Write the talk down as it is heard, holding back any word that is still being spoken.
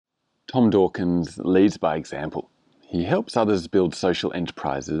Tom Dawkins leads by example. He helps others build social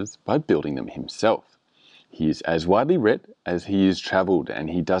enterprises by building them himself. He is as widely read as he is travelled, and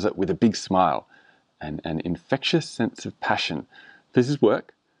he does it with a big smile and an infectious sense of passion for his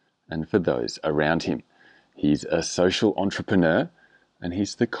work and for those around him. He's a social entrepreneur, and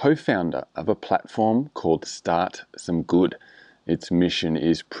he's the co-founder of a platform called Start Some Good. Its mission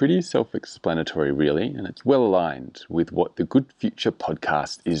is pretty self-explanatory, really, and it's well aligned with what the Good Future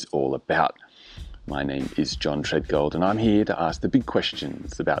podcast is all about. My name is John Treadgold, and I'm here to ask the big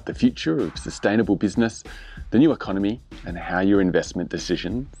questions about the future of sustainable business, the new economy, and how your investment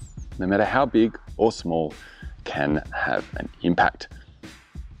decisions, no matter how big or small, can have an impact.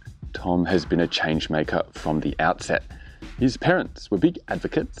 Tom has been a change maker from the outset. His parents were big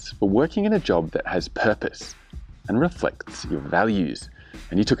advocates for working in a job that has purpose and reflects your values,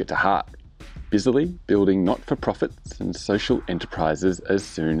 and he took it to heart, busily building not-for-profits and social enterprises as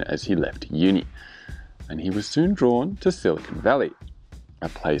soon as he left uni. And he was soon drawn to Silicon Valley, a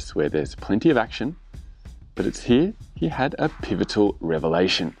place where there's plenty of action, but it's here he had a pivotal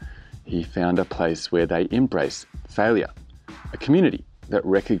revelation. He found a place where they embrace failure, a community that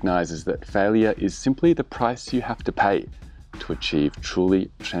recognizes that failure is simply the price you have to pay to achieve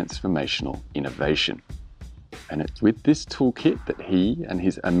truly transformational innovation. And it's with this toolkit that he and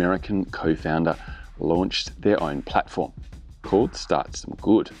his American co-founder launched their own platform called Start Some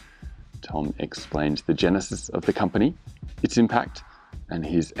Good. Tom explains the genesis of the company, its impact, and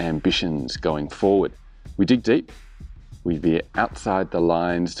his ambitions going forward. We dig deep. We veer outside the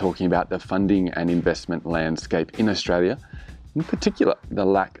lines, talking about the funding and investment landscape in Australia, in particular, the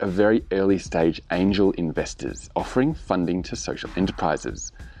lack of very early stage angel investors offering funding to social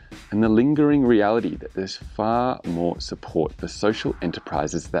enterprises, and the lingering reality that there's far more support for social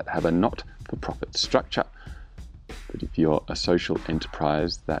enterprises that have a not-for-profit structure. But if you're a social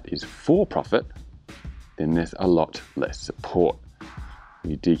enterprise that is for profit, then there's a lot less support.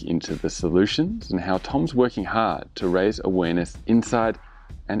 We dig into the solutions and how Tom's working hard to raise awareness inside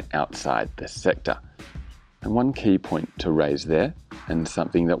and outside the sector. And one key point to raise there, and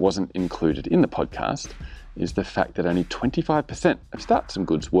something that wasn't included in the podcast, is the fact that only 25% of Start Some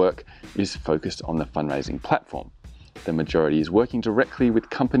Good's work is focused on the fundraising platform. The majority is working directly with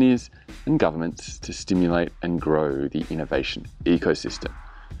companies and governments to stimulate and grow the innovation ecosystem.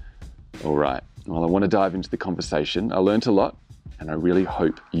 All right, well, I want to dive into the conversation. I learned a lot, and I really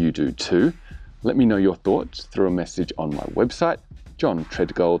hope you do too. Let me know your thoughts through a message on my website,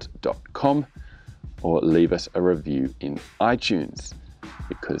 johntreadgold.com, or leave us a review in iTunes,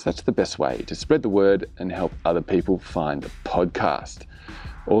 because that's the best way to spread the word and help other people find the podcast.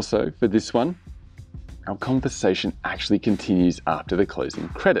 Also, for this one, our conversation actually continues after the closing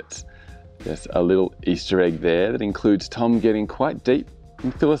credits. There's a little Easter egg there that includes Tom getting quite deep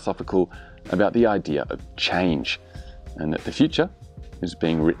and philosophical about the idea of change, and that the future is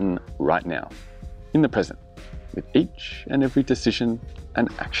being written right now, in the present, with each and every decision and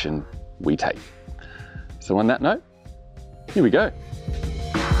action we take. So on that note, here we go.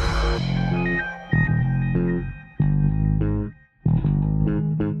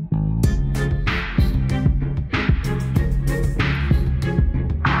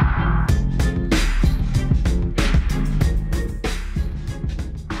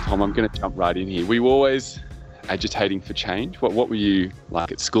 Tom, I'm going to jump right in here. Were you always agitating for change? What were you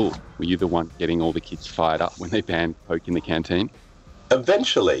like at school? Were you the one getting all the kids fired up when they banned Coke in the canteen?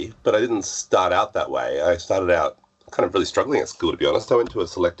 Eventually, but I didn't start out that way. I started out kind of really struggling at school, to be honest. I went to a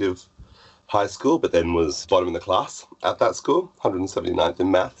selective high school, but then was bottom in the class at that school, 179th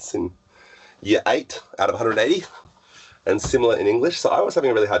in maths in year 8 out of 180, and similar in English. So I was having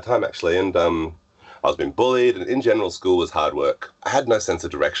a really hard time, actually, and I was being bullied, and in general, school was hard work. I had no sense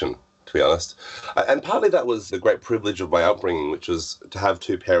of direction, to be honest. And partly that was the great privilege of my upbringing, which was to have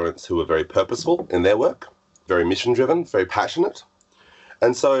two parents who were very purposeful in their work, very mission-driven, very passionate.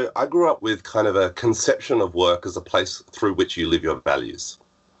 And so I grew up with kind of a conception of work as a place through which you live your values,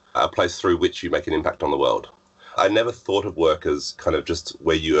 a place through which you make an impact on the world. I never thought of work as kind of just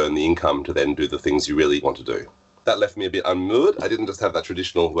where you earn the income to then do the things you really want to do. That left me a bit unmoored. I didn't just have that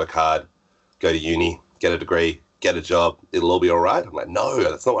traditional work hard, go to uni, get a degree, get a job, it'll all be all right. I'm like, no,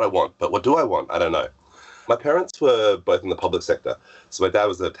 that's not what I want. But what do I want? I don't know. My parents were both in the public sector. So my dad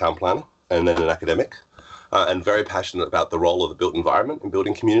was a town planner and then an academic. And very passionate about the role of the built environment in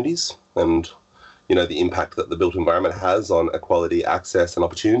building communities and, you know, the impact that the built environment has on equality, access and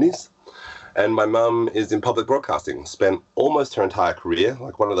opportunities. And my mum is in public broadcasting, spent almost her entire career,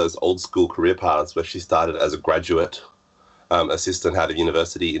 like one of those old school career paths where she started as a graduate assistant out of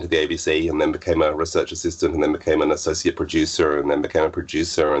university into the ABC and then became a research assistant and then became an associate producer and then became a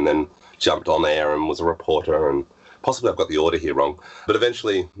producer and then jumped on air and was a reporter, and possibly I've got the order here wrong, but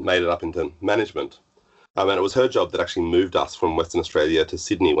eventually made it up into management. And it was her job that actually moved us from Western Australia to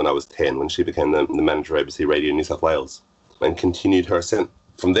Sydney when I was 10, when she became the manager of ABC Radio New South Wales, and continued her ascent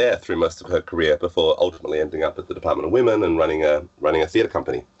from there through most of her career before ultimately ending up at the Department of Women and running a theatre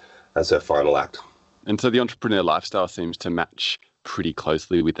company as her final act. And so the entrepreneur lifestyle seems to match pretty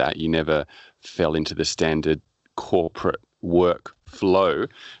closely with that. You never fell into the standard corporate work flow.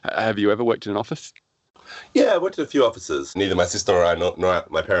 Have you ever worked in an office? Yeah, I worked at a few offices. Neither my sister or I nor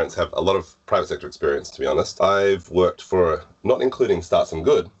my parents have a lot of private sector experience, to be honest. I've worked for, not including Start Some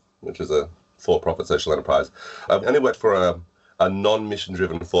Good, which is a for-profit social enterprise, I've only worked for a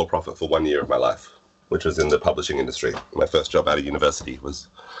non-mission-driven for-profit for 1 year of my life, which was in the publishing industry. My first job out of university was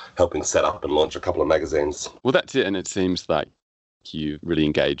helping set up and launch a couple of magazines. Well, that's it. And it seems like you really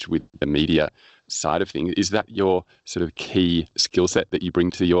engage with the media side of things. Is that your sort of key skill set that you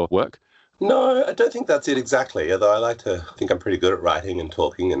bring to your work? No, I don't think that's it exactly, although I like to think I'm pretty good at writing and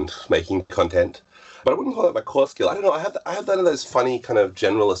talking and making content. But I wouldn't call that my core skill. I don't know, I have one of those funny kind of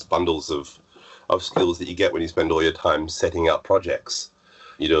generalist bundles of skills that you get when you spend all your time setting up projects.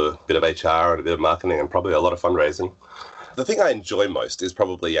 You do a bit of HR and a bit of marketing and probably a lot of fundraising. The thing I enjoy most is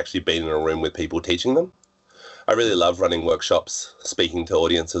probably actually being in a room with people teaching them. I really love running workshops, speaking to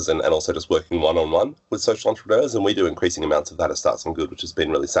audiences, and also just working one-on-one with social entrepreneurs, and we do increasing amounts of that at Start Some Good, which has been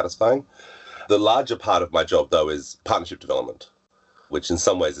really satisfying. The larger part of my job, though, is partnership development, which in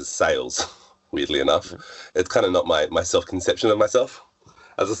some ways is sales, weirdly enough. It's kind of not my self-conception of myself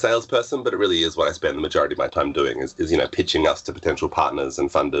as a salesperson, but it really is what I spend the majority of my time doing, is pitching us to potential partners and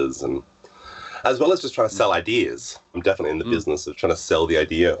funders, and as well as just trying to sell ideas. I'm definitely in the business of trying to sell the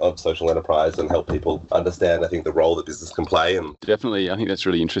idea of social enterprise and help people understand, I think, the role that business can play. And definitely, I think that's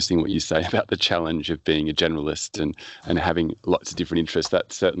really interesting what you say about the challenge of being a generalist and having lots of different interests.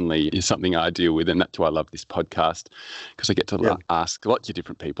 That certainly is something I deal with, and that's why I love this podcast, because I get to ask lots of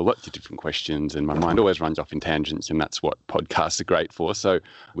different people, lots of different questions, and my mind always runs off in tangents, and that's what podcasts are great for. So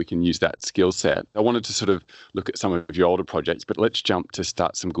we can use that skill set. I wanted to sort of look at some of your older projects, but let's jump to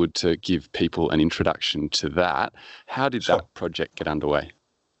Start Some Good to give people an introduction to that. How did that project get underway?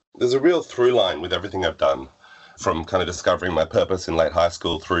 There's a real through line with everything I've done, from kind of discovering my purpose in late high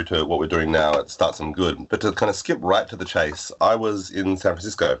school through to what we're doing now at Start Some Good. But to kind of skip right to the chase, I was in San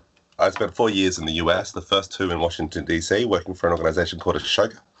Francisco. I spent 4 years in the US, the first 2 in Washington, D.C., working for an organization called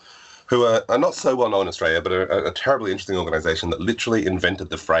Ashoka, who are not so well known in Australia, but are a terribly interesting organization that literally invented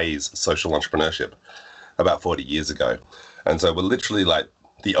the phrase social entrepreneurship about 40 years ago. And so we're literally like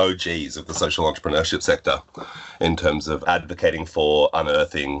the OGs of the social entrepreneurship sector in terms of advocating for,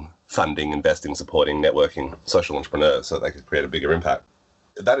 unearthing, funding, investing, supporting, networking social entrepreneurs so that they could create a bigger impact.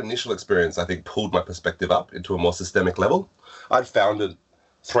 That initial experience, I think, pulled my perspective up into a more systemic level. I'd founded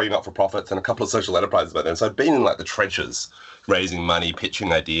 3 not-for-profits and a couple of social enterprises by then, so I'd been in like the trenches, raising money,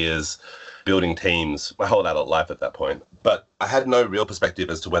 pitching ideas, building teams, my whole adult life at that point. But I had no real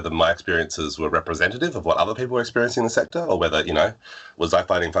perspective as to whether my experiences were representative of what other people were experiencing in the sector, or whether, was I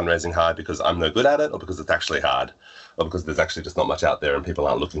finding fundraising hard because I'm no good at it, or because it's actually hard, or because there's actually just not much out there and people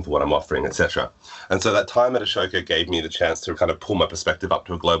aren't looking for what I'm offering, etc. And so that time at Ashoka gave me the chance to kind of pull my perspective up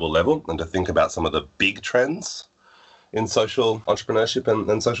to a global level and to think about some of the big trends in social entrepreneurship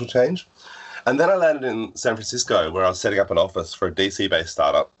and social change. And then I landed in San Francisco, where I was setting up an office for a DC-based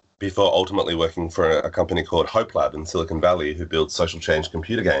startup, before ultimately working for a company called Hope Lab in Silicon Valley, who builds social change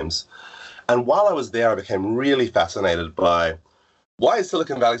computer games. And while I was there, I became really fascinated by, why is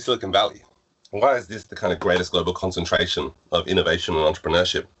Silicon Valley Silicon Valley? Why is this the kind of greatest global concentration of innovation and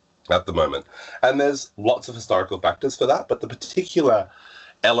entrepreneurship at the moment? And there's lots of historical factors for that, but the particular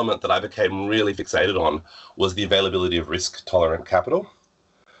element that I became really fixated on was the availability of risk-tolerant capital,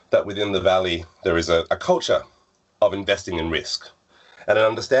 that within the Valley there is a culture of investing in risk, and an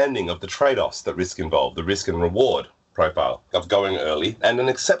understanding of the trade-offs that risk involve, the risk and reward profile of going early, and an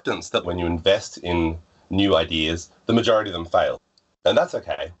acceptance that when you invest in new ideas, the majority of them fail. And that's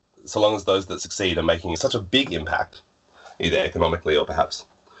okay, so long as those that succeed are making such a big impact, either economically or perhaps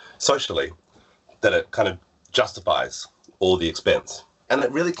socially, that it kind of justifies all the expense. And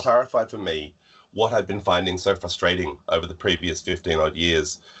it really clarified for me what I'd been finding so frustrating over the previous 15-odd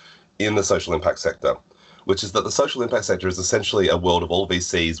years in the social impact sector, which is that the social impact sector is essentially a world of all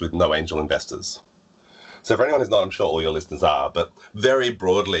VCs with no angel investors. So for anyone who's not, I'm sure all your listeners are, but very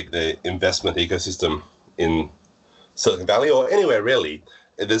broadly, the investment ecosystem in Silicon Valley, or anywhere really,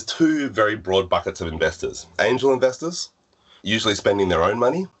 there's 2 very broad buckets of investors. Angel investors, usually spending their own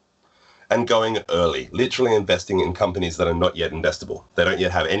money, and going early, literally investing in companies that are not yet investable. They don't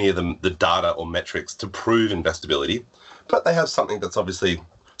yet have any of the data or metrics to prove investability, but they have something that's obviously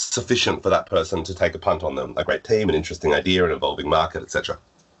sufficient for that person to take a punt on them. A great team, an interesting idea, an evolving market, etc.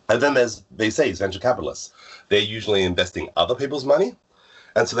 And then there's VCs, venture capitalists. They're usually investing other people's money.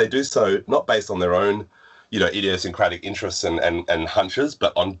 And so they do so not based on their own, idiosyncratic interests and hunches,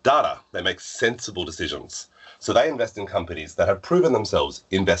 but on data. They make sensible decisions. So they invest in companies that have proven themselves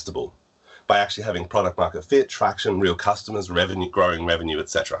investable by actually having product market fit, traction, real customers, revenue, growing revenue,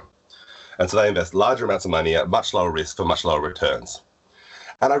 etc. And so they invest larger amounts of money at much lower risk for much lower returns.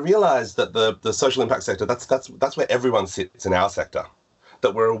 And I realized that the social impact sector, that's where everyone sits in our sector,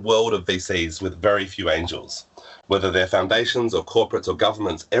 that we're a world of VCs with very few angels. Whether they're foundations or corporates or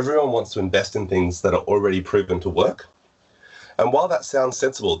governments, everyone wants to invest in things that are already proven to work. And while that sounds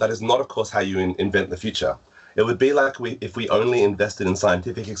sensible, that is not, of course, how you invent the future. It would be like if we only invested in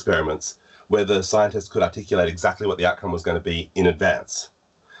scientific experiments where the scientists could articulate exactly what the outcome was going to be in advance.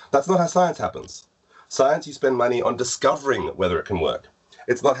 That's not how science happens. Science, you spend money on discovering whether it can work.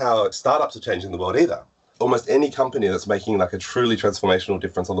 It's not how startups are changing the world either. Almost any company that's making like a truly transformational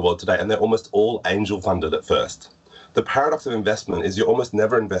difference on the world today, and they're almost all angel funded at first. The paradox of investment is you're almost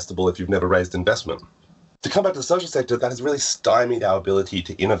never investable if you've never raised investment. To come back to the social sector, that has really stymied our ability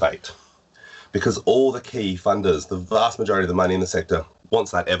to innovate because all the key funders, the vast majority of the money in the sector,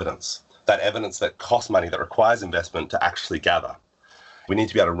 wants that evidence that costs money, that requires investment to actually gather. We need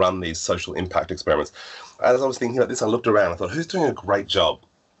to be able to run these social impact experiments. As I was thinking about this, I looked around, I thought, who's doing a great job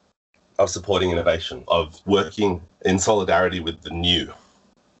of supporting innovation, of working in solidarity with the new?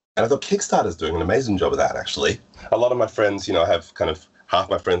 And I thought Kickstarter's doing an amazing job of that, actually. A lot of my friends, I have kind of, half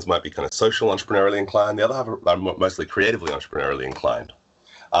my friends might be kind of social entrepreneurially inclined, the other half are mostly creatively entrepreneurially inclined.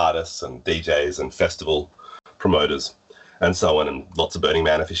 Artists and DJs and festival promoters and so on, and lots of Burning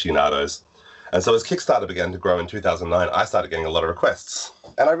Man aficionados. And so as Kickstarter began to grow in 2009, I started getting a lot of requests.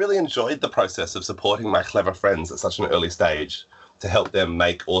 And I really enjoyed the process of supporting my clever friends at such an early stage to help them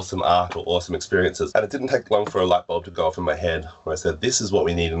make awesome art or awesome experiences. And it didn't take long for a light bulb to go off in my head where I said, this is what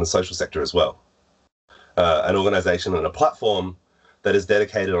we need in the social sector as well. An organization and a platform that is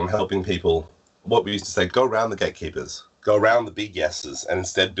dedicated on helping people, what we used to say, go around the gatekeepers, go around the big yeses, and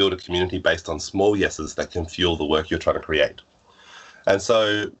instead build a community based on small yeses that can fuel the work you're trying to create. And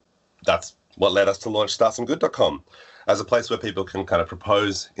so that's what led us to launch startsomegood.com as a place where people can kind of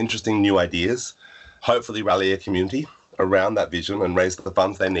propose interesting new ideas, hopefully rally a community around that vision and raise the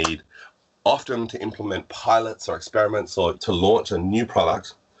funds they need, often to implement pilots or experiments or to launch a new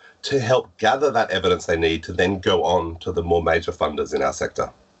product to help gather that evidence they need to then go on to the more major funders in our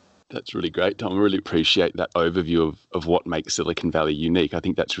sector. That's really great, Tom. I really appreciate that overview of what makes Silicon Valley unique. I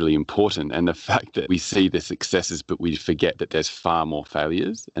think that's really important. And the fact that we see the successes, but we forget that there's far more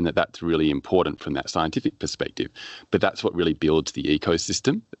failures, and that's really important from that scientific perspective. But that's what really builds the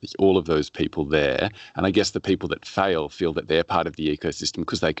ecosystem, all of those people there. And I guess the people that fail feel that they're part of the ecosystem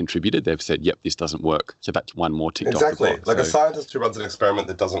because they contributed. They've said, yep, this doesn't work. So that's one more ticked off the box. Exactly. Like a scientist who runs an experiment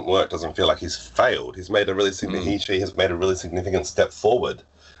that doesn't work doesn't feel like he's failed. He's made a really she has made a really significant step forward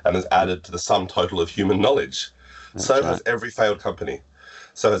and has added to the sum total of human knowledge. That's so has every failed company.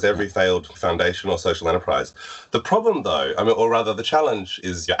 So has every failed foundation or social enterprise. The problem, though, or rather the challenge,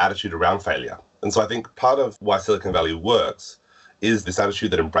 is your attitude around failure. And so I think part of why Silicon Valley works is this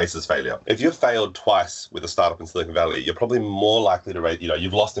attitude that embraces failure. If you've failed twice with a startup in Silicon Valley, you're probably more likely to raise,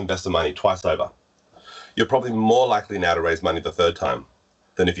 you've lost investor money twice over. You're probably more likely now to raise money the third time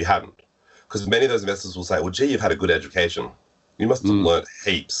than if you hadn't. Because many of those investors will say, well, gee, you've had a good education. You must have learned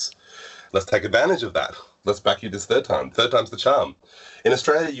heaps. Let's take advantage of that. Let's back you this third time. Third time's the charm. In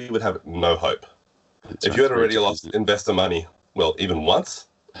Australia, you would have no hope. If you had already lost investor money, well, even once,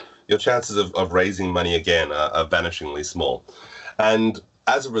 your chances of raising money again are vanishingly small. And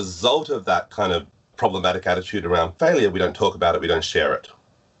as a result of that kind of problematic attitude around failure, we don't talk about it, we don't share it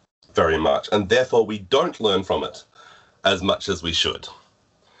very much. And therefore, we don't learn from it as much as we should.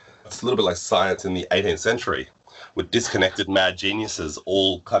 It's a little bit like science in the 18th century, with disconnected mad geniuses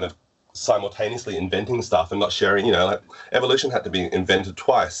all kind of simultaneously inventing stuff and not sharing, like evolution had to be invented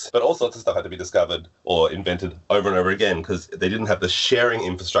twice, but all sorts of stuff had to be discovered or invented over and over again because they didn't have the sharing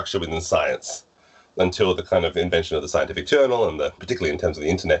infrastructure within science until the kind of invention of the scientific journal and particularly in terms of the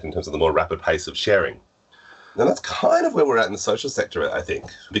internet, in terms of the more rapid pace of sharing. And that's kind of where we're at in the social sector, I think.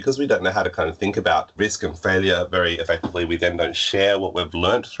 Because we don't know how to kind of think about risk and failure very effectively, we then don't share what we've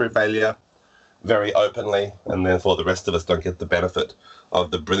learned through failure very openly, and therefore the rest of us don't get the benefit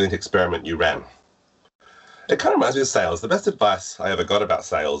of the brilliant experiment you ran. It kind of reminds me of sales. The best advice I ever got about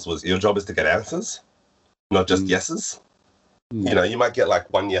sales was your job is to get answers, not just yeses. You might get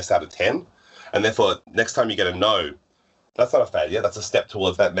like 1 yes out of 10, and therefore next time you get a no, that's not a failure, that's a step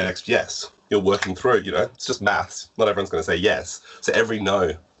towards that next yes. You're working through, it's just maths. Not everyone's going to say yes. So every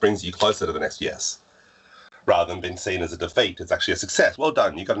no brings you closer to the next yes. Rather than being seen as a defeat, it's actually a success. Well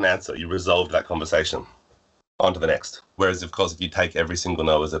done, you got an answer, you resolved that conversation. On to the next. Whereas, of course, if you take every single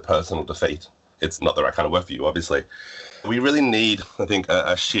no as a personal defeat, it's not the right kind of work for you, obviously. We really need, I think,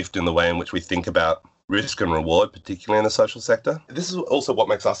 a shift in the way in which we think about risk and reward, particularly in the social sector. This is also what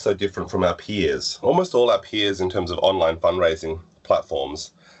makes us so different from our peers. Almost all our peers in terms of online fundraising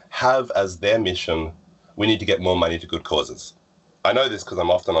platforms have as their mission, we need to get more money to good causes. I know this because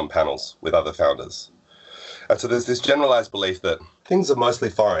I'm often on panels with other founders. And so there's this generalized belief that things are mostly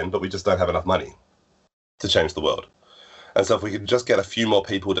fine, but we just don't have enough money to change the world. And so if we could just get a few more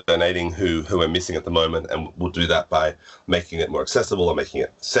people donating who are missing at the moment, and we'll do that by making it more accessible or making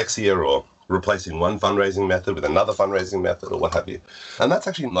it sexier or replacing one fundraising method with another fundraising method or what have you. And that's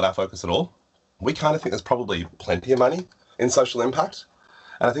actually not our focus at all. We kind of think there's probably plenty of money in social impact.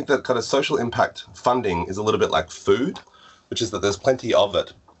 And I think that kind of social impact funding is a little bit like food, which is that there's plenty of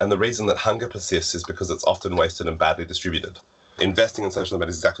it. And the reason that hunger persists is because it's often wasted and badly distributed. Investing in social impact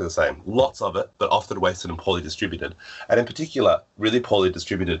is exactly the same. Lots of it, but often wasted and poorly distributed. And in particular, really poorly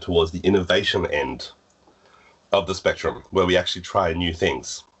distributed towards the innovation end of the spectrum, where we actually try new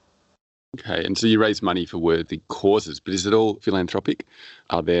things. Okay, and so you raise money for worthy causes, but is it all philanthropic?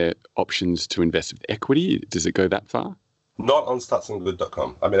 Are there options to invest with equity? Does it go that far? Not on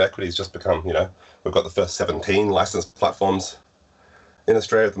stutsandgood.com. I mean, equity's just become, we've got the first 17 licensed platforms in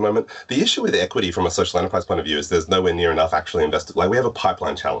Australia at the moment. The issue with equity from a social enterprise point of view is there's nowhere near enough actually invested. Like, we have a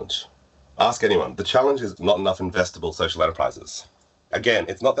pipeline challenge. Ask anyone. The challenge is not enough investable social enterprises. Again,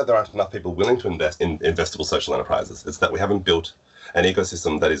 it's not that there aren't enough people willing to invest in investable social enterprises. It's that we haven't built an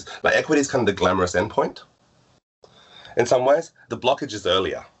ecosystem that is, like, equity is kind of the glamorous endpoint. In some ways, the blockage is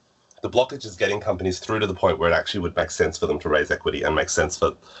earlier. The blockage is getting companies through to the point where it actually would make sense for them to raise equity and make sense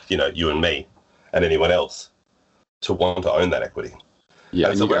for, you and me and anyone else to want to own that equity. Yeah,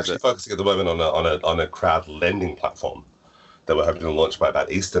 and so we're actually focusing at the moment on a crowd lending platform that we're hoping to launch by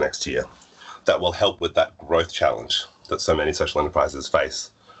about Easter next year that will help with that growth challenge that so many social enterprises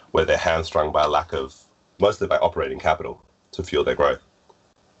face, where they're hamstrung by a lack of, mostly by operating capital to fuel their growth.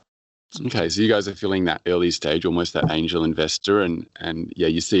 Okay, so you guys are filling that early stage, almost that angel investor, and yeah,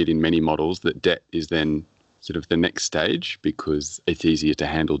 you see it in many models that debt is then sort of the next stage because it's easier to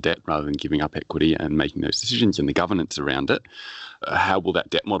handle debt rather than giving up equity and making those decisions and the governance around it. How will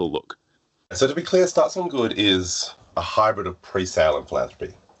that debt model look? So to be clear, Starts on Good is a hybrid of pre-sale and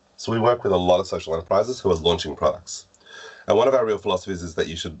philanthropy. So we work with a lot of social enterprises who are launching products. And one of our real philosophies is that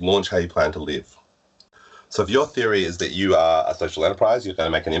you should launch how you plan to live. So if your theory is that you are a social enterprise, you're going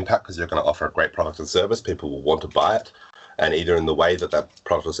to make an impact because you're going to offer a great product and service, people will want to buy it. And either in the way that that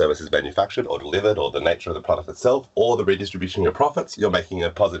product or service is manufactured or delivered, or the nature of the product itself, or the redistribution of your profits, you're making a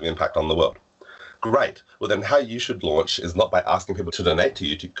positive impact on the world. Great. Well, then how you should launch is not by asking people to donate to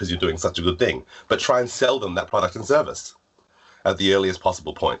you because you're doing such a good thing, but try and sell them that product and service at the earliest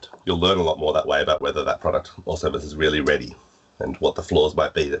possible point. You'll learn a lot more that way about whether that product or service is really ready and what the flaws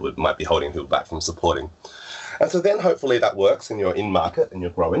might be that might be holding people back from supporting. And so then hopefully that works and you're in market and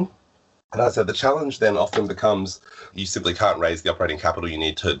you're growing. And as I said, the challenge then often becomes you simply can't raise the operating capital you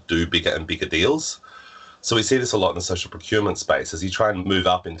need to do bigger and bigger deals. So we see this a lot in the social procurement space. As you try and move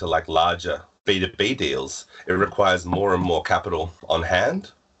up into like larger B2B deals, it requires more and more capital on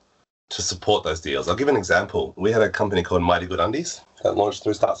hand to support those deals. I'll give an example. We had a company called Mighty Good Undies that launched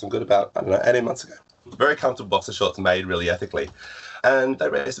through Starts on Good about, 18 months ago. Very comfortable boxer shorts made really ethically. And they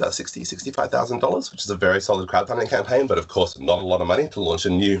raised about $60,000, $65,000, which is a very solid crowdfunding campaign, but of course not a lot of money to launch a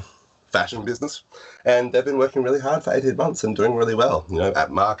new fashion business. And they've been working really hard for 18 months and doing really well,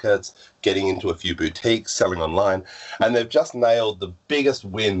 at markets, getting into a few boutiques, selling online. And they've just nailed the biggest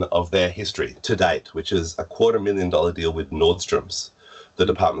win of their history to date, which is a $250,000 deal with Nordstrom's, the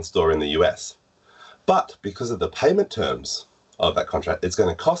department store in the US. But because of the payment terms of that contract, it's going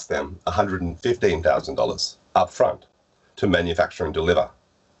to cost them $115,000 up front to manufacture and deliver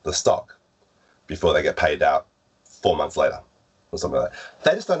the stock before they get paid out 4 months later or something like that.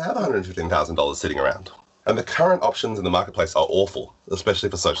 They just don't have $115,000 sitting around. And the current options in the marketplace are awful, especially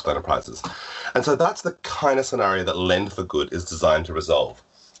for social enterprises. And so that's the kind of scenario that Lend for Good is designed to resolve.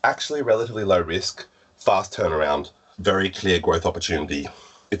 Actually relatively low risk, fast turnaround, very clear growth opportunity.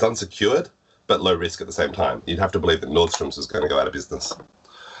 It's unsecured, but low risk at the same time. You'd have to believe that Nordstrom's is going to go out of business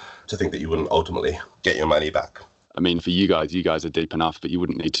to think that you wouldn't ultimately get your money back. I mean, for you guys are deep enough, but you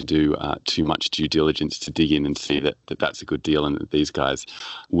wouldn't need to do too much due diligence to dig in and see that that's a good deal and that these guys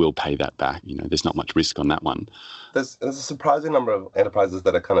will pay that back. There's not much risk on that one. There's a surprising number of enterprises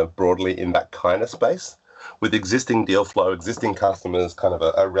that are kind of broadly in that kind of space with existing deal flow, existing customers, kind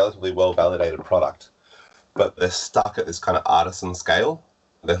of a relatively well-validated product. But they're stuck at this kind of artisan scale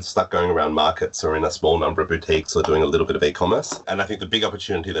They're stuck going around markets or in a small number of boutiques or doing a little bit of e-commerce. And I think the big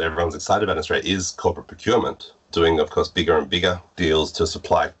opportunity that everyone's excited about in Australia is corporate procurement, doing, of course, bigger and bigger deals to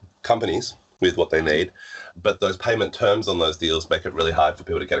supply companies with what they need. But those payment terms on those deals make it really hard for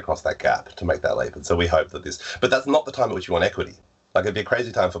people to get across that gap, to make that leap. And so we hope that but that's not the time at which you want equity. Like, it'd be a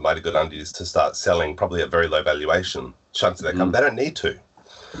crazy time for Mighty Good Undies to start selling, probably at very low valuation, chunks of their company. They don't need to.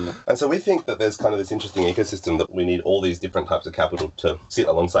 And so we think that there's kind of this interesting ecosystem that we need all these different types of capital to sit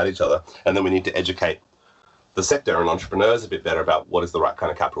alongside each other. And then we need to educate the sector and entrepreneurs a bit better about what is the right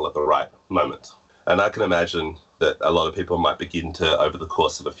kind of capital at the right moment. And I can imagine that a lot of people might begin to, over the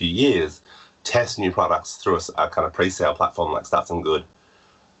course of a few years, test new products through a kind of pre-sale platform like Stats and Good,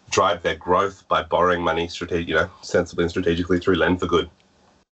 drive their growth by borrowing money sensibly and strategically through Lend for Good.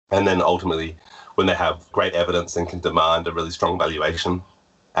 And then ultimately, when they have great evidence and can demand a really strong valuation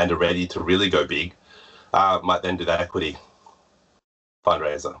and are ready to really go big, might then do that equity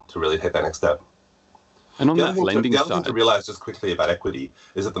fundraiser to really take that next step. And on that lending side, the other thing to realise just quickly about equity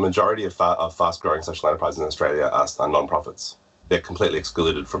is that the majority of fast-growing social enterprises in Australia are non-profits. They're completely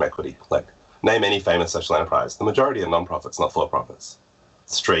excluded from equity. Like, name any famous social enterprise. The majority are non-profits, not for-profits.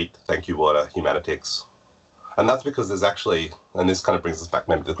 Street, Thank You Water, Humanitix. And that's because there's actually, and this kind of brings us back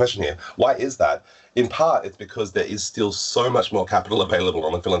maybe to the question here, why is that? In part, it's because there is still so much more capital available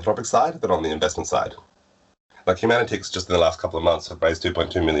on the philanthropic side than on the investment side. Like, Humanitix, just in the last couple of months, have raised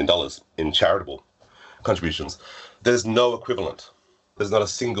 $2.2 million in charitable contributions. There's no equivalent. There's not a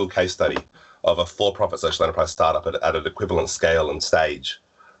single case study of a for-profit social enterprise startup at an equivalent scale and stage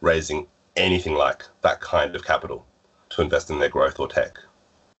raising anything like that kind of capital to invest in their growth or tech.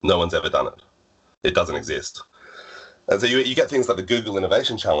 No one's ever done it. It doesn't exist. And so you get things like the Google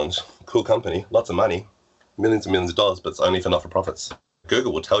Innovation Challenge, cool company, lots of money, millions and millions of dollars, but it's only for not-for-profits.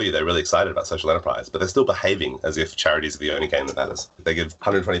 Google will tell you they're really excited about social enterprise, but they're still behaving as if charities are the only game that matters. They give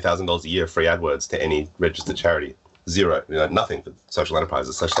 $120,000 a year free AdWords to any registered charity. Zero, nothing for social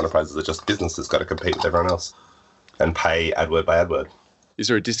enterprises. Social enterprises are just businesses got to compete with everyone else and pay AdWord by AdWord. Is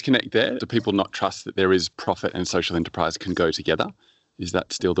there a disconnect there? Do people not trust that there is profit and social enterprise can go together? Is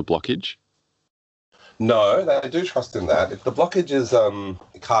that still the blockage? No, they do trust in that. The blockage is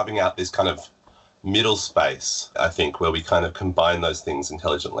carving out this kind of middle space, I think, where we kind of combine those things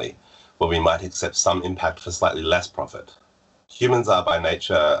intelligently, where we might accept some impact for slightly less profit. Humans are by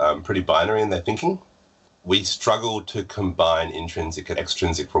nature pretty binary in their thinking. We struggle to combine intrinsic and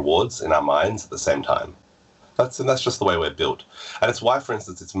extrinsic rewards in our minds at the same time. That's just the way we're built. And it's why, for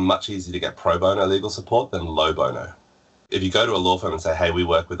instance, it's much easier to get pro bono legal support than low bono. If you go to a law firm and say, hey, we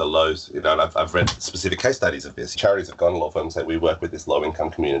work with a low, and I've read specific case studies of this. Charities have gone to law firms and say, we work with this low-income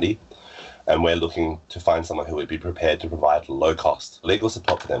community, and we're looking to find someone who would be prepared to provide low-cost legal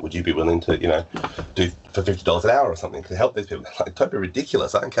support for them. Would you be willing to, do for $50 an hour or something to help these people? They're like, totally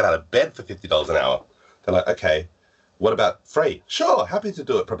ridiculous. I can get out of bed for $50 an hour. They're like, okay, what about free? Sure, happy to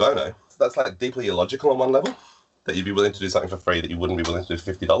do it pro bono. So that's like deeply illogical on one level, that you'd be willing to do something for free that you wouldn't be willing to do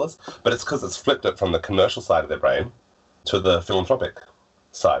for $50. But it's because it's flipped it from the commercial side of their brain to the philanthropic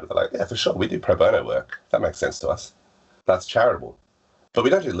side. They're like, yeah, for sure, we do pro bono work. That makes sense to us. That's charitable. But we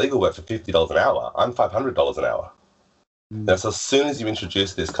don't do legal work for $50 an hour. I'm $500 an hour. Now, so as soon as you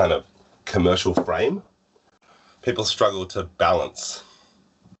introduce this kind of commercial frame, people struggle to balance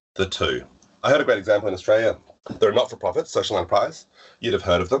the two. I heard a great example in Australia. They're a not-for-profit social enterprise. You'd have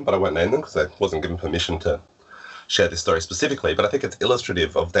heard of them, but I won't name them because I wasn't given permission to share this story specifically. But I think it's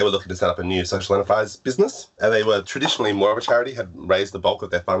illustrative of they were looking to set up a new social enterprise business, and they were traditionally more of a charity, had raised the bulk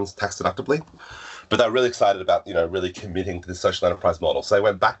of their funds tax deductibly. But they were really excited about, really committing to this social enterprise model. So they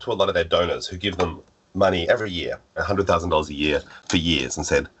went back to a lot of their donors who give them money every year, $100,000 a year for years, and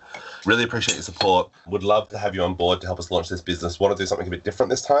said, really appreciate your support. Would love to have you on board to help us launch this business. Want to do something a bit different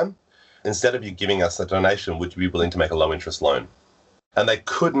this time? Instead of you giving us a donation, would you be willing to make a low-interest loan? And they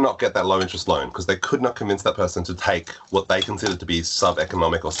could not get that low-interest loan because they could not convince that person to take what they considered to be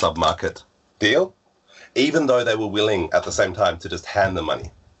sub-economic or sub-market deal, even though they were willing at the same time to just hand them money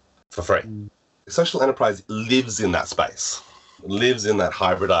for free. Social enterprise lives in that space, lives in that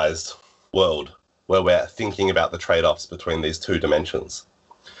hybridized world where we're thinking about the trade-offs between these two dimensions.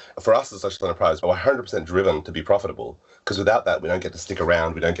 For us as a social enterprise, we're 100% driven to be profitable because without that, we don't get to stick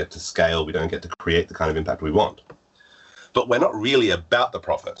around, we don't get to scale, we don't get to create the kind of impact we want. But we're not really about the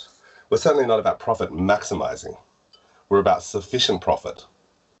profit. We're certainly not about profit maximizing. We're about sufficient profit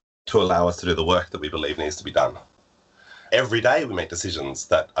to allow us to do the work that we believe needs to be done. Every day we make decisions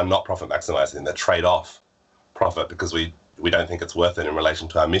that are not profit maximizing, that trade off profit because we don't think it's worth it in relation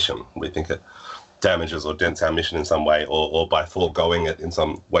to our mission. We think it damages or dents our mission in some way, or by foregoing it in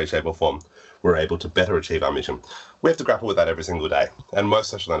some way, shape or form, we're able to better achieve our mission. We have to grapple with that every single day, and most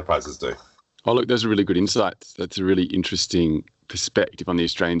social enterprises do. Oh, look, those are really good insights. That's a really interesting perspective on the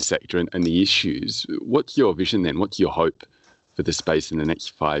Australian sector and the issues. What's your vision then? What's your hope for the space in the next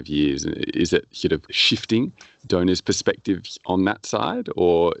 5 years? Is it sort of shifting donors' perspectives on that side,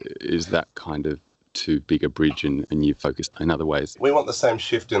 or is that kind of too big a bridge and you focus in other ways? We want the same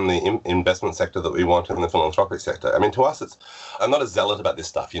shift in the investment sector that we want in the philanthropic sector. I mean, to us, I'm not a zealot about this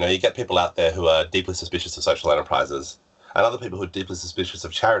stuff. You get people out there who are deeply suspicious of social enterprises and other people who are deeply suspicious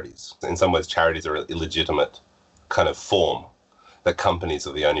of charities. In some ways, charities are an illegitimate kind of form, that companies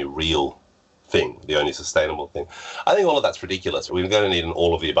are the only real thing, the only sustainable thing. I think all of that's ridiculous. We're going to need an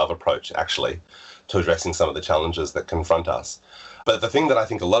all-of-the-above approach, actually, to addressing some of the challenges that confront us. But the thing that I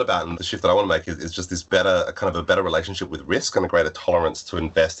think a lot about, and the shift that I want to make, is just this better, kind of a better relationship with risk and a greater tolerance to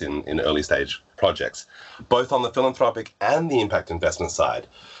invest in early stage projects, both on the philanthropic and the impact investment side.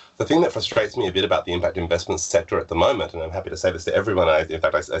 The thing that frustrates me a bit about the impact investment sector at the moment, and I'm happy to say this to everyone, in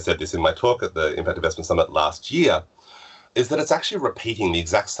fact, I said this in my talk at the Impact Investment Summit last year, is that it's actually repeating the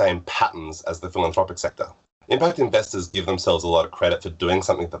exact same patterns as the philanthropic sector. Impact investors give themselves a lot of credit for doing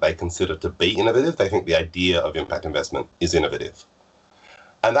something that they consider to be innovative. They think the idea of impact investment is innovative.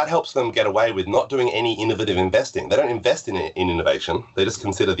 And that helps them get away with not doing any innovative investing. They don't invest in innovation. They just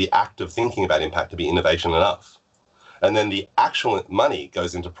consider the act of thinking about impact to be innovation enough. And then the actual money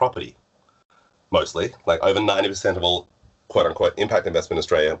goes into property, mostly. Like over 90% of all quote-unquote impact investment in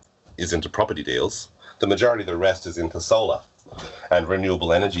Australia is into property deals. The majority of the rest is into solar and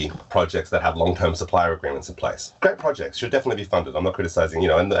renewable energy projects that have long-term supplier agreements in place. Great projects, should definitely be funded. I'm not criticizing,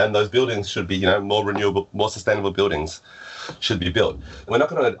 and those buildings should be, more renewable, more sustainable buildings should be built. We're not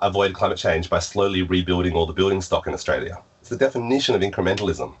going to avoid climate change by slowly rebuilding all the building stock in Australia. It's the definition of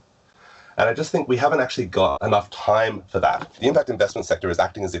incrementalism. And I just think we haven't actually got enough time for that. The impact investment sector is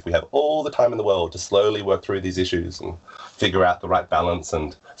acting as if we have all the time in the world to slowly work through these issues and figure out the right balance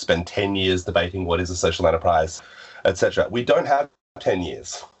and spend 10 years debating what is a social enterprise, etc. We don't have 10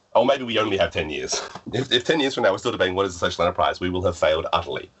 years. Or maybe we only have 10 years. If 10 years from now we're still debating what is a social enterprise, we will have failed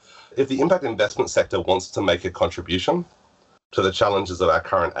utterly. If the impact investment sector wants to make a contribution to the challenges of our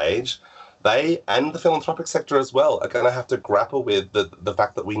current age, they and the philanthropic sector as well are going to have to grapple with the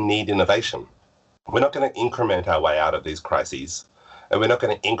fact that we need innovation. We're not going to increment our way out of these crises, and we're not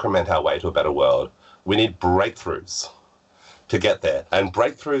going to increment our way to a better world. We need breakthroughs to get there. And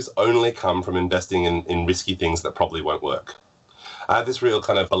breakthroughs only come from investing in risky things that probably won't work. I have this real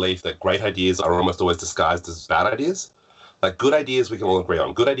kind of belief that great ideas are almost always disguised as bad ideas. Like good ideas we can all agree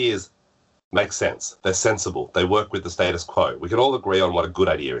on. Good ideas make sense. They're sensible. They work with the status quo. We can all agree on what a good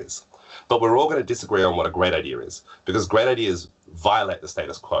idea is. But we're all going to disagree on what a great idea is, because great ideas violate the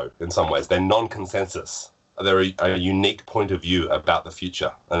status quo in some ways. They're non-consensus. They're a unique point of view about the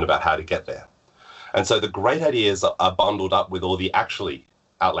future and about how to get there. And so the great ideas are bundled up with all the actually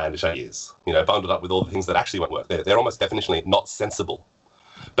outlandish ideas, bundled up with all the things that actually won't work. They're almost definitionally not sensible.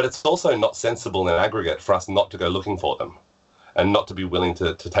 But it's also not sensible in aggregate for us not to go looking for them and not to be willing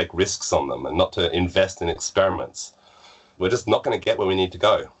to take risks on them and not to invest in experiments. We're just not going to get where we need to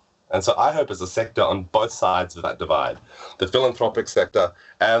go. And so I hope as a sector on both sides of that divide, the philanthropic sector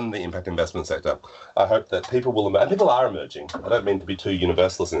and the impact investment sector, I hope that people will emerge. And people are emerging. I don't mean to be too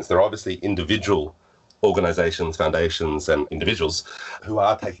universalist in this. There are obviously individual organizations, foundations, and individuals who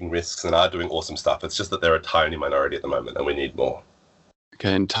are taking risks and are doing awesome stuff. It's just that they're a tiny minority at the moment, and we need more.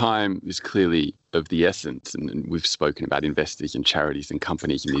 Okay, and time is clearly of the essence, and we've spoken about investors and charities and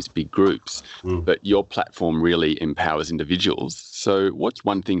companies in these big groups, but your platform really empowers individuals. So what's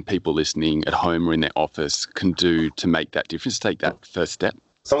one thing people listening at home or in their office can do to make that difference, take that first step?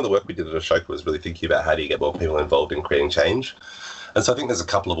 Some of the work we did at Ashoka was really thinking about how do you get more people involved in creating change. And so I think there's a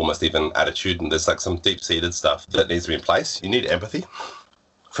couple of almost even attitude, and there's like some deep-seated stuff that needs to be in place. You need empathy,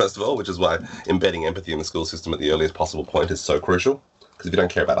 first of all, which is why embedding empathy in the school system at the earliest possible point is so crucial. Because if you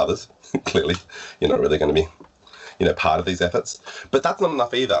don't care about others, clearly you're not really going to be, part of these efforts. But that's not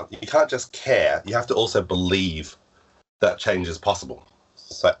enough either. You can't just care. You have to also believe that change is possible.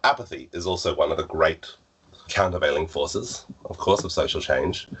 So apathy is also one of the great countervailing forces, of course, of social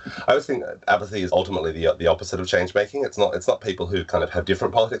change. I always think that apathy is ultimately the opposite of change making. It's not people who kind of have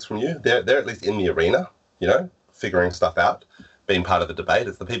different politics from you. They're at least in the arena, figuring stuff out, being part of the debate.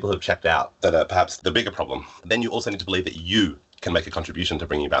 It's the people who've checked out that are perhaps the bigger problem. Then you also need to believe that you can make a contribution to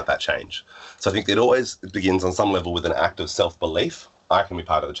bringing about that change. So I think it always begins on some level with an act of self-belief I can be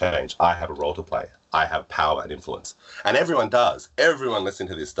part of the change. I have a role to play. I have power and influence. And everyone does. Everyone listening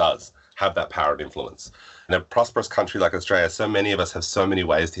to this does have that power and influence. In a prosperous country like Australia, so many of us have so many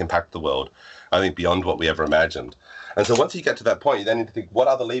ways to impact the world, I think beyond what we ever imagined. And so once you get to that point, you then need to think, what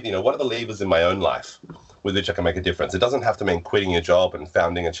are the levers in my own life with which I can make a difference? It doesn't have to mean quitting your job and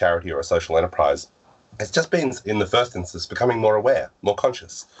founding a charity or a social enterprise. It's just been, in the first instance, becoming more aware, more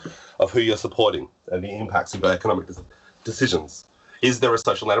conscious of who you're supporting and the impacts of your economic decisions. Is there a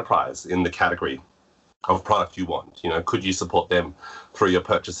social enterprise in the category of product you want? Could you support them through your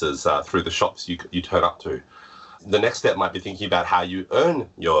purchases, through the shops you turn up to? The next step might be thinking about how you earn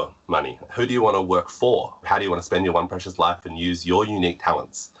your money. Who do you want to work for? How do you want to spend your one precious life and use your unique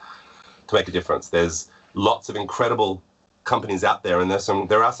talents to make a difference? There's lots of incredible companies out there, and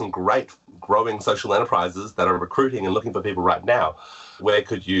there are some great growing social enterprises that are recruiting and looking for people right now. Where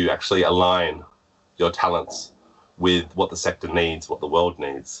could you actually align your talents with what the sector needs, what the world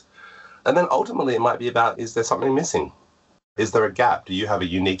needs? And then ultimately it might be about, is there something missing? Is there a gap? Do you have a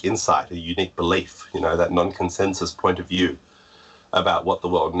unique insight, a unique belief, that non-consensus point of view about what the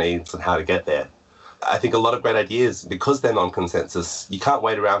world needs and how to get there? I think a lot of great ideas, because they're non-consensus, you can't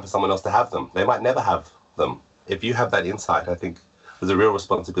wait around for someone else to have them. They might never have them. If you have that insight, I think there's a real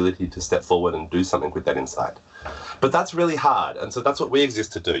responsibility to step forward and do something with that insight. But that's really hard. And so that's what we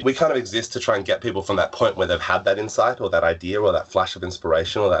exist to do. We kind of exist to try and get people from that point where they've had that insight or that idea or that flash of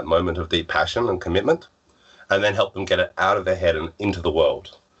inspiration or that moment of deep passion and commitment, and then help them get it out of their head and into the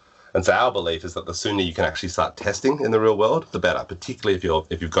world. And so our belief is that the sooner you can actually start testing in the real world, the better, particularly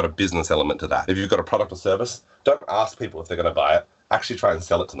if you've got a business element to that. If you've got a product or service, don't ask people if they're going to buy it. Actually try and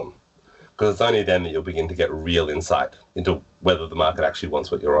sell it to them. Because it's only then that you'll begin to get real insight into whether the market actually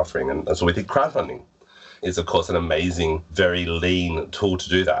wants what you're offering. And so we think crowdfunding is, of course, an amazing, very lean tool to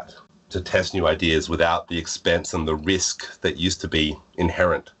do that, to test new ideas without the expense and the risk that used to be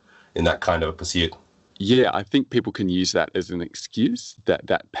inherent in that kind of a pursuit. Yeah, I think people can use that as an excuse,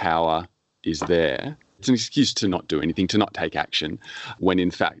 that power is there. It's an excuse to not do anything, to not take action, when in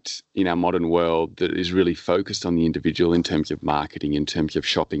fact, in our modern world that is really focused on the individual in terms of marketing, in terms of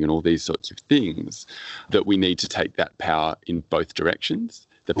shopping and all these sorts of things, that we need to take that power in both directions,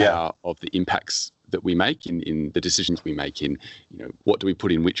 the power of the impacts that we make in the decisions we make in, what do we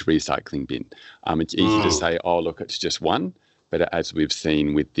put in which recycling bin? It's easy to say, oh, look, it's just one. But as we've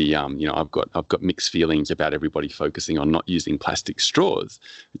seen with the, I've got mixed feelings about everybody focusing on not using plastic straws.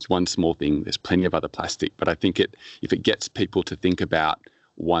 It's one small thing. There's plenty of other plastic. But I think if it gets people to think about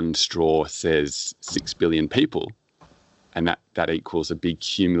one straw says 6 billion people, and that equals a big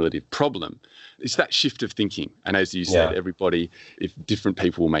cumulative problem, it's that shift of thinking. And as you said, if different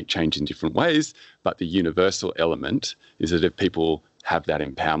people will make change in different ways, but the universal element is that if people have that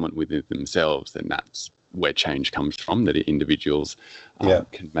empowerment within themselves, then that's where change comes from, that individuals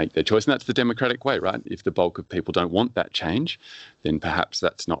can make their choice. And that's the democratic way, right? If the bulk of people don't want that change, then perhaps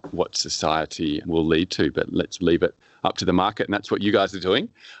that's not what society will lead to, but let's leave it up to the market. And that's what you guys are doing.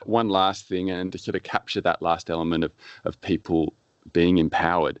 One last thing, and to sort of capture that last element of people being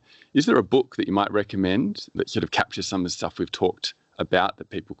empowered, is there a book that you might recommend that sort of captures some of the stuff we've talked about that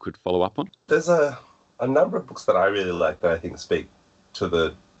people could follow up on? There's a number of books that I really like that I think speak to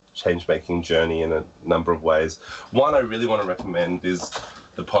the change-making journey in a number of ways. One I really want to recommend is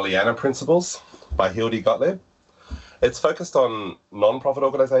The Pollyanna Principles by Hildy Gottlieb. It's focused on non-profit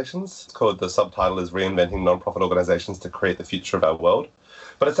organizations. The subtitle is Reinventing Non-Profit Organizations to Create the Future of Our World.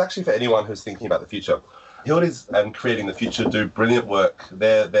 But it's actually for anyone who's thinking about the future. Hildy's and Creating the Future do brilliant work.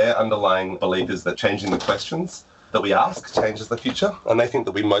 Their underlying belief is that changing the questions that we ask changes the future. And they think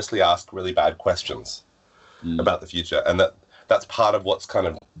that we mostly ask really bad questions about the future. And that's part of what's kind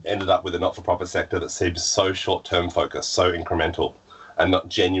of ended up with a not-for-profit sector that seems so short-term focused, so incremental, and not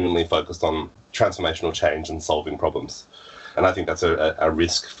genuinely focused on transformational change and solving problems. And I think that's a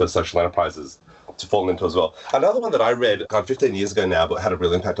risk for social enterprises to fall into as well. Another one that I read 15 years ago now, but had a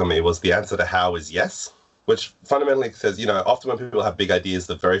real impact on me, was The Answer to How is Yes, which fundamentally says, often when people have big ideas,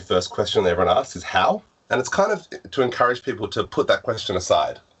 the very first question everyone asks is how? And it's kind of to encourage people to put that question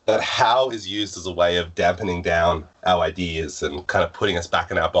aside. That how is used as a way of dampening down our ideas and kind of putting us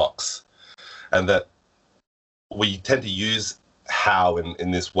back in our box. And that we tend to use how in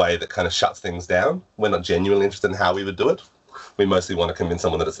this way that kind of shuts things down. We're not genuinely interested in how we would do it. We mostly want to convince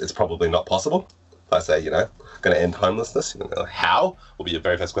someone that it's probably not possible. If I say, going to end homelessness, how will be your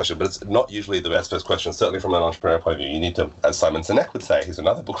very first question, but it's not usually the best first question, certainly from an entrepreneurial point of view. You need to, as Simon Sinek would say, here's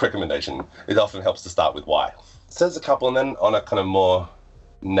another book recommendation, it often helps to start with why. So there's a couple, and then on a kind of more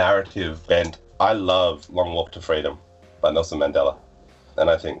narrative bent, I love Long Walk to Freedom by Nelson Mandela. And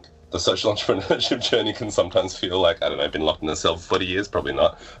I think The social entrepreneurship journey can sometimes feel like, I don't know, been locked in a cell for 40 years, probably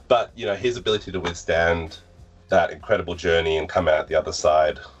not. But, his ability to withstand that incredible journey and come out the other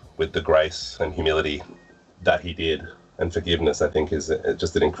side with the grace and humility that he did and forgiveness, I think, is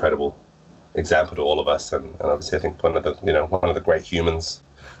just an incredible example to all of us. And obviously, I think one of the great humans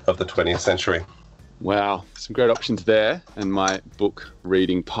of the 20th century. Wow, some great options there. And my book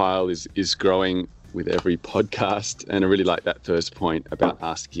reading pile is growing with every podcast. And I really like that first point about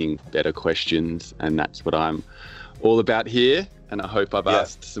asking better questions. And that's what I'm all about here. And I hope I've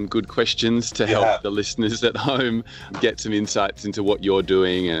asked some good questions to help the listeners at home get some insights into what you're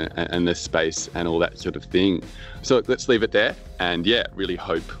doing and the space and all that sort of thing. So let's leave it there. And really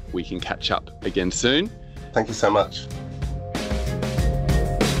hope we can catch up again soon. Thank you so much.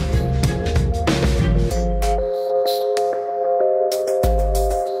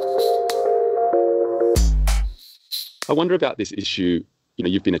 I wonder about this issue.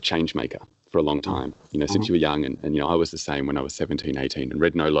 You've been a change maker for a long time, since you were young. And I was the same when I was 17, 18 and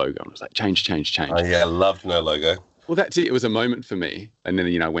read No Logo. And I was like, change. Oh, yeah, I loved No Logo. Well, that's it. It was a moment for me. And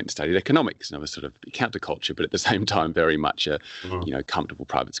then, I went and studied economics and I was sort of counterculture, but at the same time, very much a, comfortable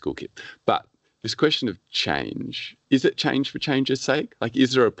private school kid. But this question of change, is it change for change's sake? Like,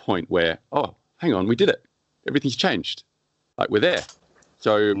 is there a point where, oh, hang on, we did it. Everything's changed. Like, we're there.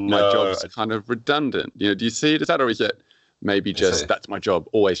 So my job's kind of redundant. Do you see it as that, or is it maybe just that's my job,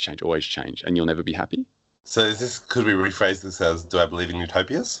 always change, and you'll never be happy? So could we rephrase this as, do I believe in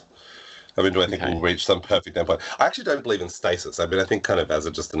utopias? I mean, do I think we'll reach some perfect endpoint? I actually don't believe in stasis. I mean, I think kind of as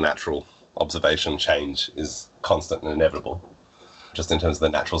just a natural observation, change is constant and inevitable, just in terms of the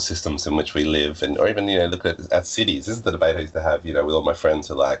natural systems in which we live. Or even, look at cities. This is the debate I used to have, with all my friends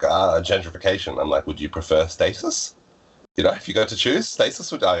who are like, gentrification. I'm like, would you prefer stasis? If you got to choose,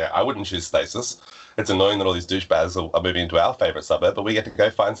 stasis I wouldn't choose stasis. It's annoying that all these douchebags are moving into our favourite suburb, but we get to go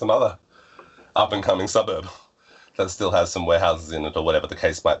find some other up-and-coming suburb that still has some warehouses in it or whatever the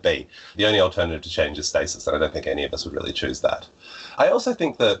case might be. The only alternative to change is stasis, and I don't think any of us would really choose that. I also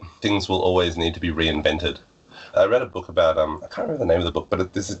think that things will always need to be reinvented. I read a book about, I can't remember the name of the book,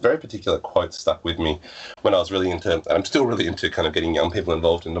 but this very particular quote stuck with me when I was really into, and I'm still really into kind of getting young people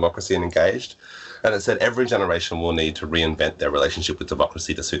involved in democracy and engaged. And it said every generation will need to reinvent their relationship with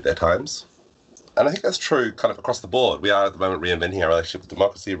democracy to suit their times. And I think that's true kind of across the board. We are at the moment reinventing our relationship with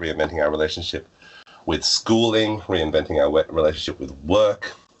democracy, reinventing our relationship with schooling, reinventing our relationship with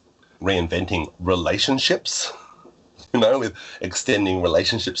work, reinventing relationships, with extending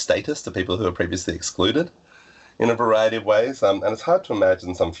relationship status to people who are previously excluded in a variety of ways. And it's hard to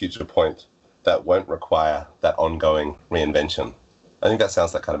imagine some future point that won't require that ongoing reinvention. I think that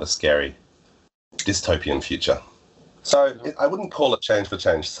sounds like kind of a scary dystopian future. So I wouldn't call it change for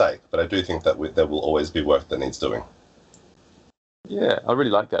change's sake, but I do think that there will always be work that needs doing. Yeah, I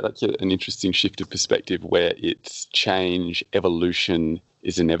really like that. That's an interesting shift of perspective where it's change, evolution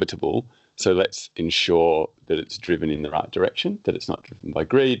is inevitable. So let's ensure that it's driven in the right direction, that it's not driven by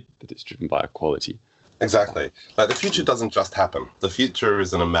greed, that it's driven by equality. Exactly. Like, the future doesn't just happen. The future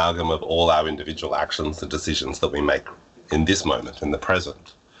is an amalgam of all our individual actions and decisions that we make in this moment, in the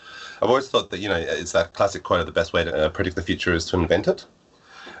present. I've always thought that, it's that classic quote of the best way to predict the future is to invent it.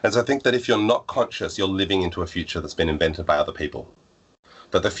 And so I think that if you're not conscious, you're living into a future that's been invented by other people.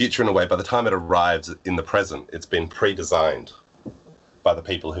 That the future, in a way, by the time it arrives in the present, it's been pre-designed by the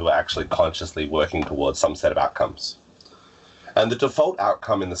people who are actually consciously working towards some set of outcomes. And the default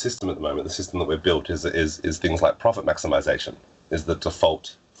outcome in the system at the moment, the system that we've built, is things like profit maximization, is the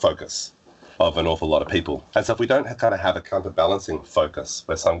default focus of an awful lot of people. And so if we don't kind of have a counterbalancing focus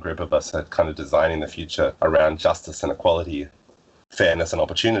where some group of us are kind of designing the future around justice and equality, fairness and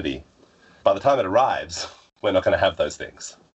opportunity, by the time it arrives, we're not going to have those things.